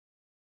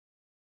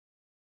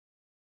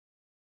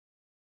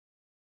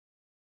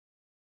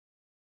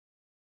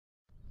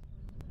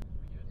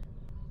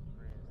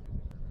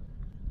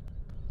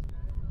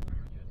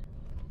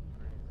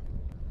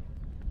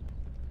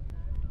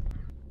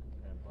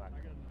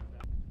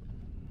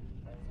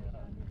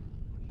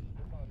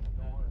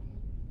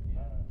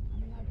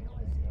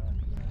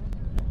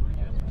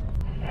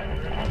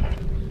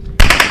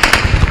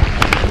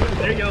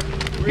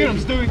get him,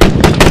 Stewie.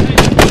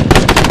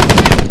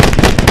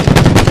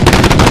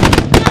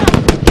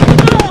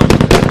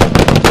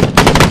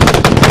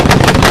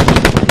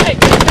 Hey,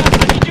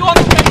 I need you on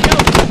the radio.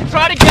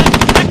 Try to get an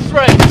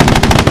X-ray.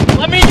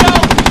 Let me know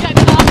if you get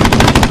an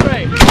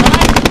X-ray.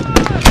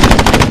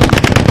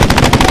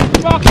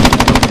 Alright?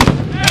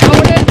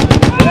 Going in?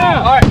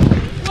 Yeah. Alright.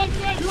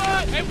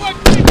 Hey, work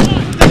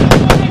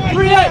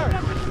 3-8.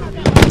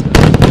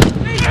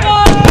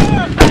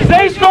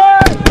 Stay square!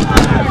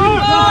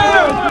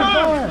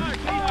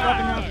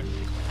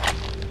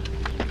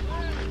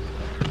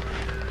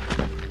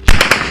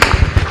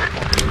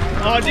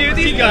 Oh, dude,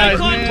 these guys,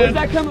 man. Where's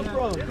that coming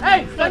from?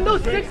 Hey, send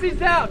those 60s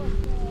down.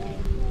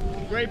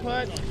 Great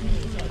putt.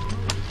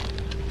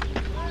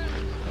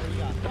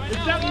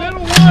 It's that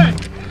middle one.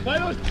 By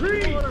those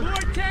trees.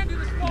 410 to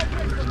the small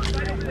break.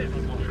 Right over there.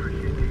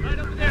 Right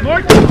over there.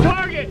 Mark the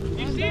target.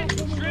 You see it?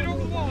 Straight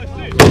over the wall. I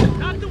see it.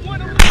 Not the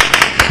one over there.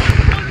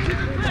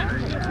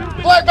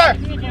 Flag back.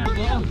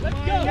 Let's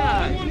go.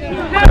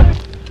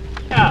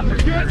 Yeah.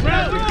 Good,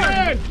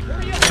 Brad.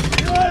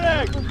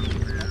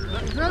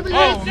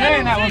 Oh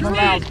man, that was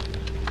loud.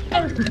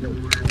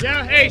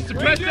 Yeah, hey,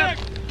 suppress that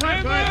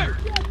punt, bud.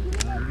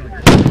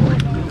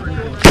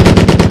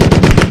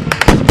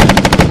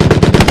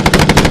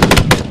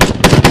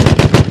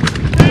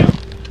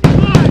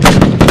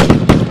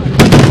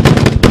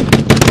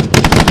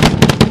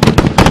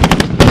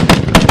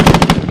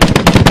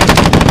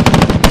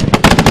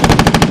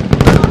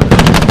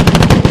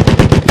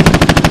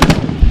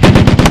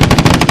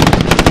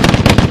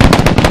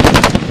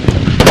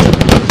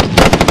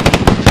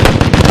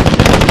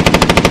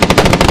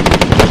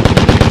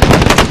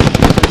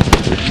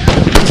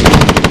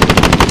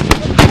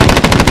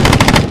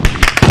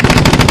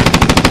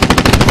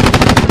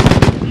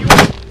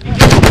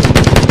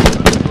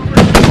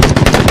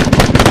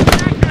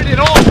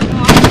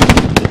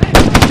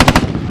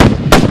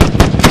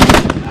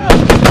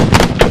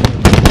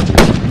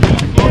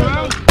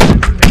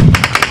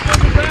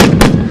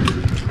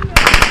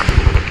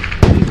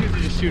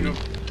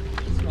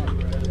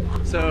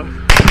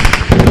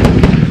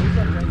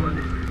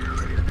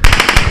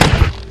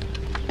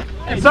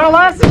 Is our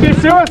last you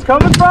see where it's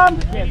coming from?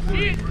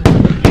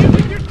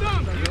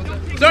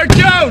 Sir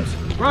Jones!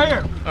 Right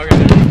here. Okay.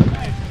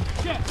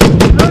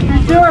 You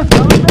see where it's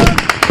coming from?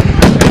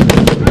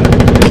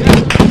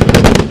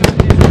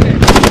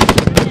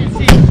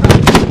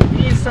 You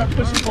need to start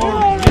pushing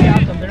forward.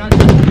 Get them. They're not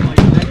just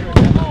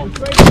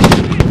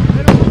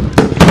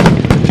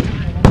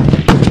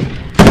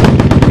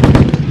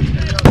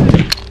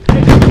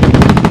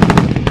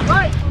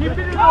right, keep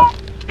it up.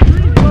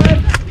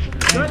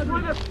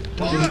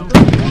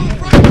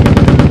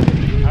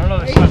 I don't know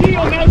the 18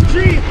 on that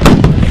tree.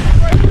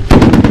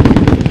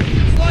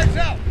 Slides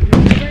out.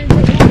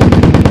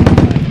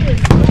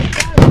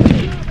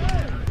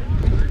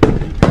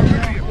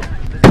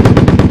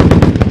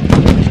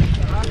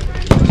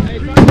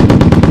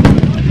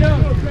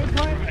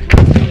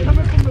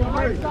 Coming from the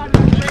right side of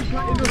the tree,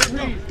 into the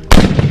trees.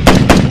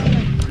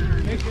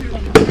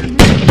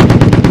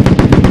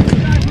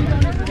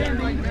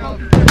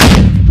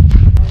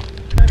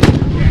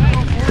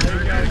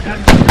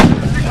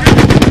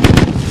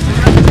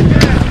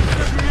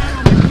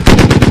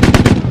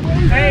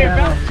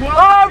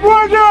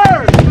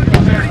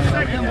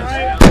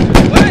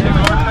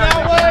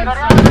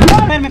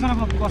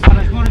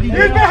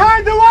 He's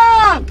behind the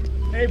wall!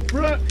 Hey,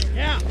 Brooke.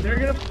 Yeah. They're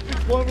going to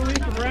clover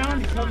leaf around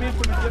and come in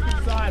from a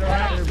different side,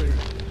 alright? Everybody.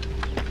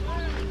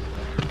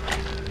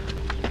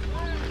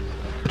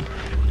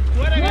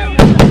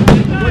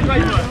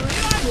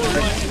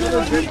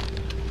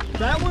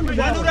 That one? No, it's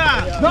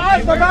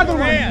the other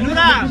one.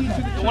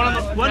 The one on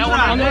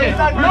the other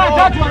side. No,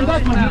 that one.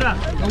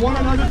 The one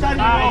on the other side.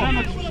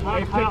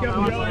 Pick up the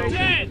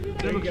elevation.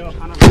 There we go.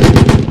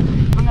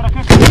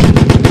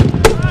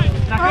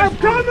 I'm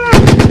coming!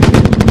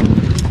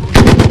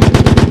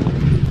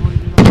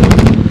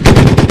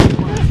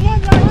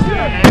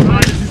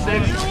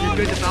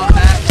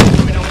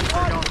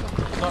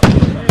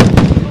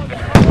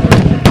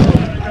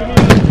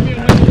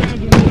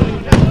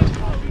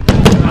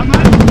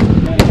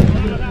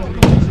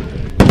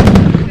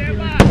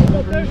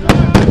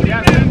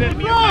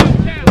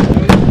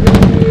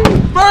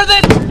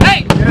 Furthest! Hey!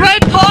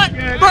 Red punt!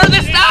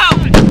 Furthest out!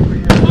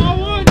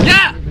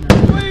 Yeah!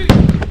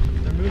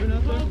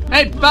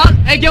 Hey, bound!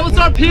 Hey, get what's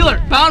our peeler!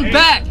 Bound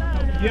back! Do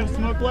you have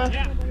smoke left?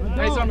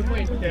 Hey, Sergeant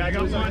McQueen. Okay, I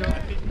got one.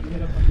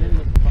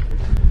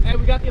 Hey,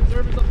 we got the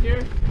observers up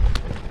here.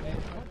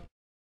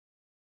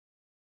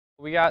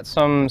 We got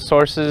some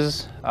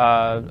sources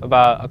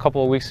about a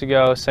couple of weeks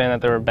ago saying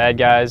that there were bad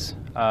guys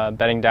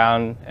bedding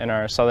down in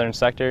our southern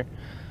sector.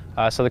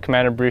 So the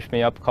commander briefed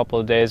me up a couple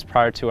of days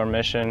prior to our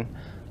mission.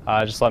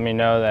 Just let me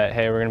know that,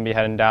 hey, we're going to be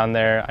heading down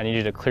there. I need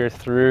you to clear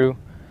through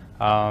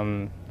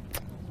the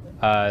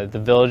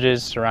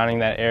villages surrounding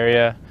that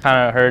area. Kind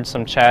of heard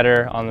some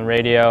chatter on the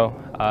radio,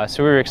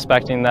 so we were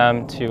expecting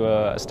them to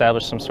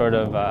establish some sort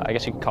of, I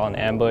guess you could call it an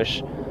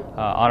ambush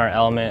on our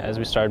element as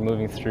we started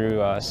moving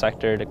through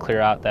sector to clear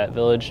out that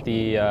village.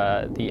 The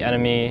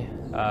enemy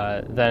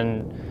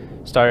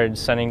then started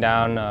sending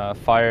down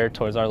fire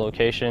towards our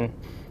location.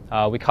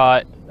 We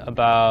caught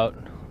about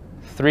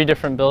 3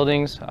 different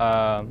buildings,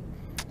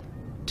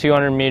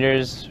 200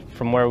 meters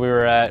from where we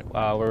were at,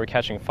 where we were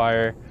catching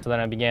fire. So then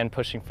I began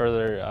pushing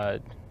further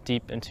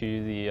deep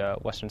into the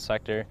western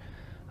sector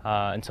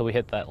until we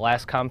hit that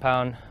last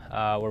compound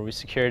where we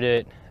secured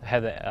it,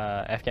 had the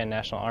Afghan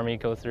National Army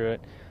go through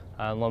it.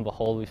 Lo and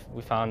behold,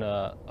 we found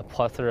a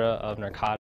plethora of narcotics.